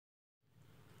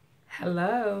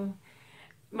Hello,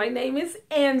 my name is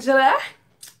Angela,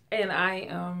 and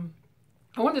I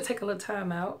wanted to take a little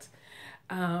time out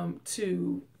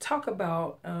to talk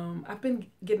about. I've been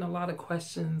getting a lot of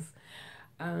questions,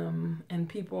 and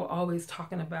people always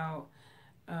talking about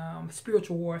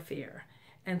spiritual warfare,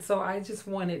 and so I just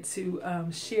wanted to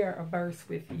share a verse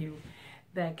with you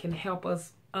that can help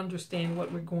us understand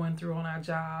what we're going through on our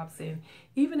jobs and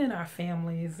even in our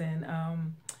families and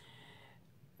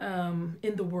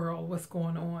in the world, what's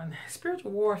going on.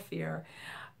 Spiritual warfare.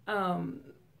 The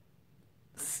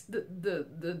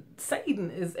Satan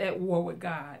is at war with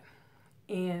God,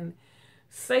 and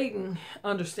Satan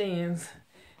understands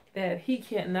that he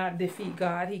cannot defeat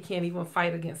God. He can't even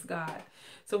fight against God.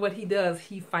 So what he does,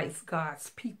 he fights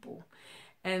God's people.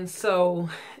 And so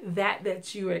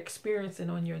that you're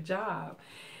experiencing on your job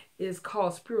is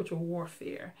called spiritual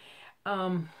warfare.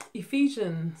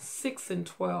 Ephesians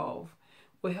 6:12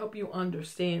 will help you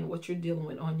understand what you're dealing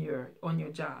with on your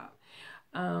job.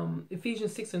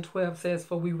 Ephesians 6:12 says,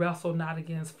 "For we wrestle not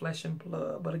against flesh and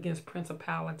blood, but against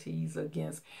principalities,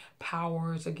 against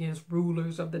powers, against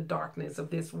rulers of the darkness of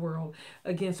this world,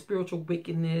 against spiritual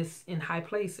wickedness in high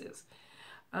places."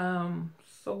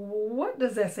 So what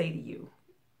does that say to you?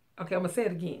 Okay, I'm going to say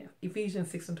it again.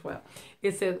 Ephesians 6:12.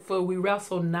 It says, "For we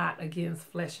wrestle not against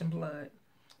flesh and blood,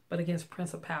 but against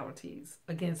principalities,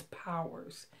 against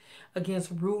powers,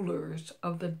 against rulers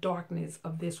of the darkness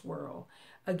of this world,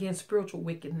 against spiritual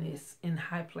wickedness in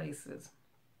high places."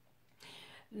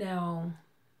 Now,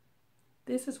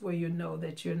 this is where you know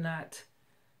that you're not,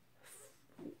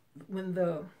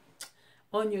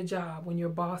 on your job, when your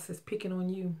boss is picking on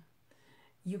you,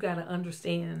 you got to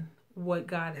understand what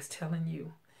God is telling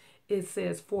you. It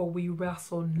says, "For we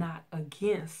wrestle not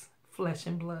against flesh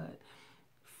and blood."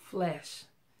 Flesh.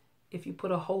 If you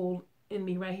put a hole in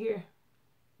me right here,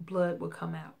 blood will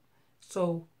come out.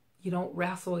 So you don't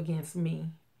wrestle against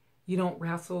me. You don't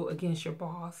wrestle against your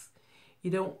boss.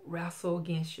 You don't wrestle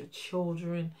against your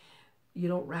children. You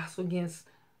don't wrestle against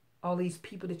all these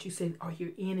people that you say are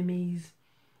your enemies.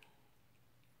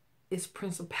 It's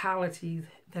principalities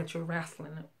that you're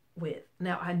wrestling with.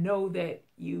 Now, I know that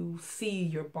you see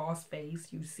your boss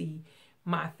face, you see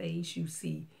my face,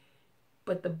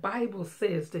 but the Bible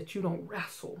says that you don't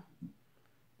wrestle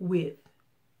with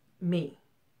me.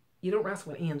 You don't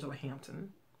wrestle with Angela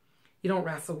Hampton. You don't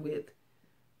wrestle with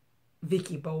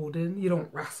Vicky Bolden. You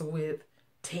don't wrestle with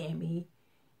Tammy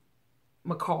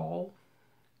McCall.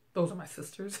 Those are my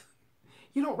sisters.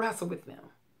 You don't wrestle with them.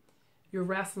 You're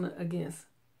wrestling against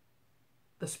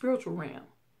the spiritual realm,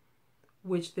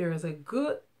 which there is a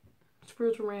good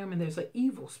spiritual realm and there's an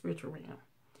evil spiritual realm.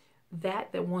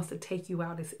 That wants to take you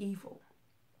out is evil.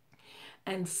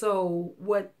 And so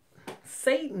what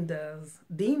Satan does,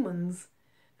 demons,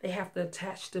 they have to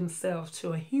attach themselves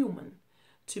to a human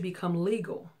to become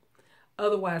legal.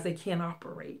 Otherwise, they can't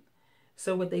operate.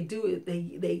 So what they do is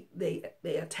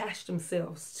they attach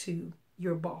themselves to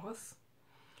your boss,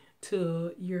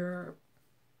 to your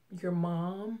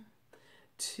mom,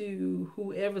 to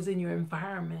whoever's in your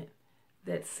environment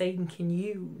that Satan can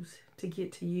use to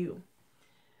get to you.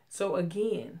 So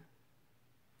again,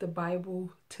 the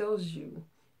Bible tells you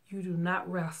you do not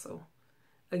wrestle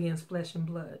against flesh and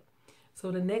blood.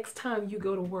 So the next time you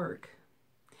go to work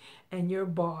and your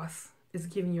boss is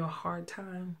giving you a hard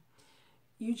time,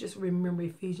 you just remember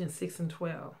Ephesians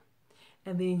 6:12.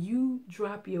 And then you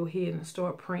drop your head and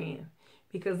start praying,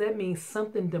 because that means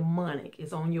something demonic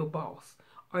is on your boss,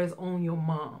 or is on your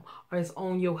mom, or is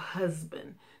on your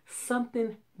husband.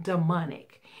 Something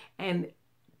demonic. And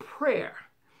prayer.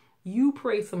 You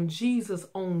pray some Jesus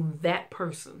on that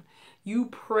person. You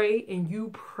pray and you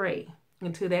pray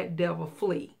until that devil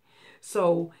flee.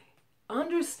 So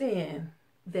understand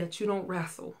that you don't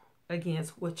wrestle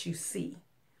against what you see.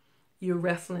 You're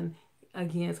wrestling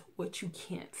against what you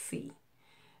can't see.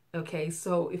 Okay,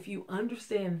 so if you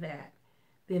understand that,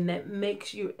 then that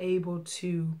makes you able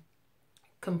to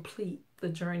complete the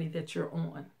journey that you're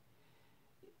on.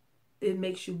 It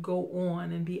makes you go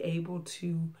on and be able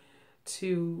to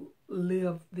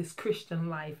live this Christian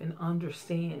life and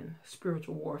understand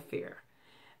spiritual warfare.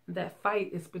 That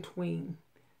fight is between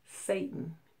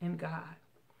Satan and God.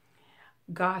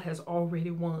 God has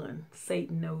already won.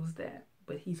 Satan knows that,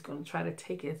 but he's going to try to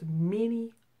take as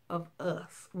many of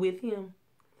us with him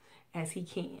as he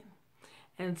can.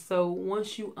 And so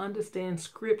once you understand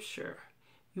scripture,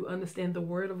 you understand the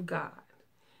word of God,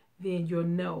 then you'll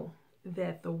know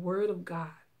that the word of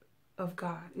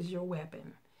God is your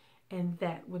weapon, and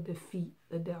that will defeat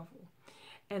the devil.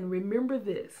 And remember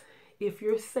this, if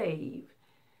you're saved,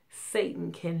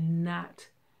 Satan cannot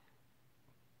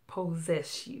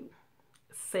possess you.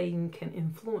 Satan can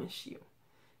influence you.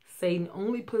 Satan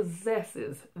only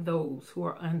possesses those who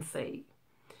are unsaved.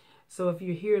 So if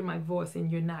you're hearing my voice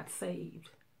and you're not saved,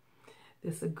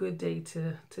 it's a good day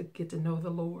to get to know the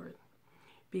Lord,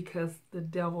 because the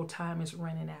devil time is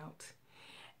running out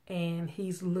and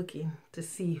he's looking to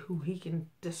see who he can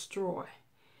destroy,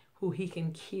 who he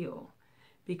can kill,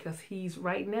 because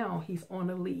right now he's on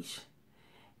a leash,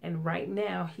 and right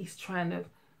now he's trying to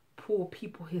pull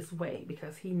people his way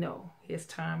because he know his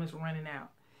time is running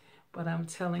out. But I'm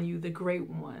telling you, the great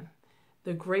one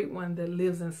that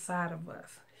lives inside of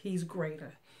us, he's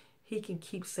greater. He can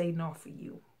keep Satan off of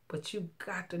you, but you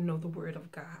got to know the word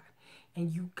of God,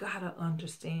 and you got to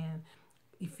understand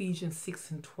Ephesians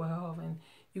 6:12, and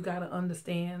you got to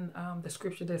understand the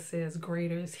scripture that says,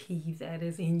 greater is he that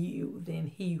is in you than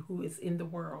he who is in the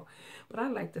world. But I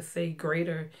like to say,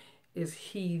 greater is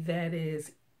he that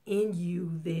is in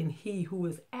you than he who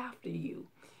is after you,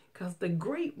 because the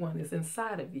great one is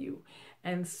inside of you.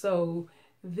 And so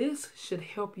this should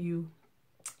help you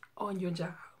on your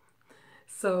job.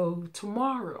 So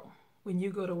tomorrow, when you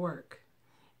go to work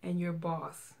and your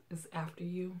boss is after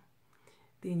you,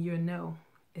 then you'll know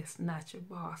it's not your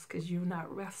boss, because you're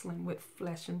not wrestling with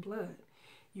flesh and blood.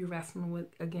 You're wrestling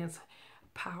against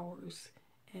powers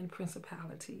and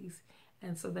principalities.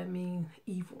 And so that means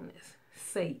evilness,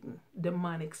 Satan,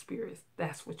 demonic spirits.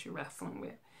 That's what you're wrestling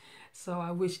with. So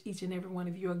I wish each and every one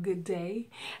of you a good day.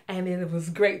 And it was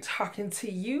great talking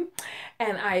to you.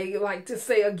 And I like to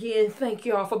say again, thank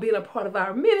you all for being a part of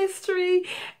our ministry.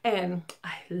 And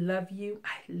I love you.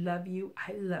 I love you.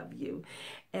 I love you.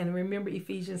 And remember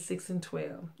Ephesians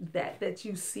 6:12. That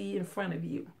you see in front of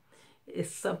you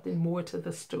is something more to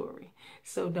the story.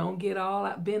 So don't get all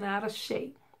bent out of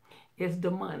shape. It's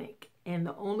demonic. And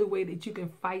the only way that you can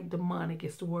fight demonic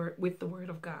is with the word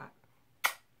of God.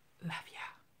 Love ya.